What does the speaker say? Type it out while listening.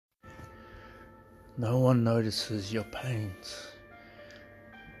No one notices your pains.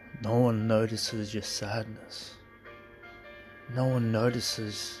 No one notices your sadness. No one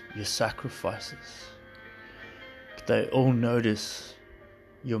notices your sacrifices. But they all notice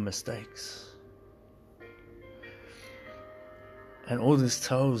your mistakes. And all this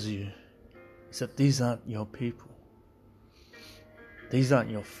tells you is that these aren't your people. These aren't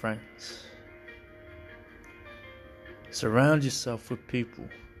your friends. Surround yourself with people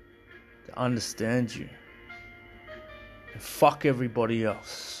that understand you. And fuck everybody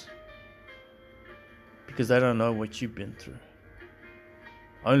else. Because they don't know what you've been through.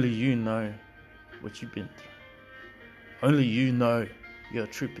 Only you know what you've been through. Only you know your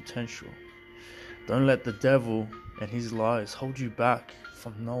true potential. Don't let the devil and his lies hold you back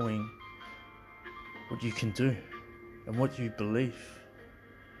from knowing what you can do and what you believe.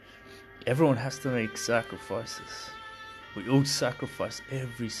 Everyone has to make sacrifices. We all sacrifice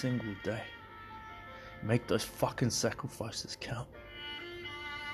every single day. Make those fucking sacrifices count.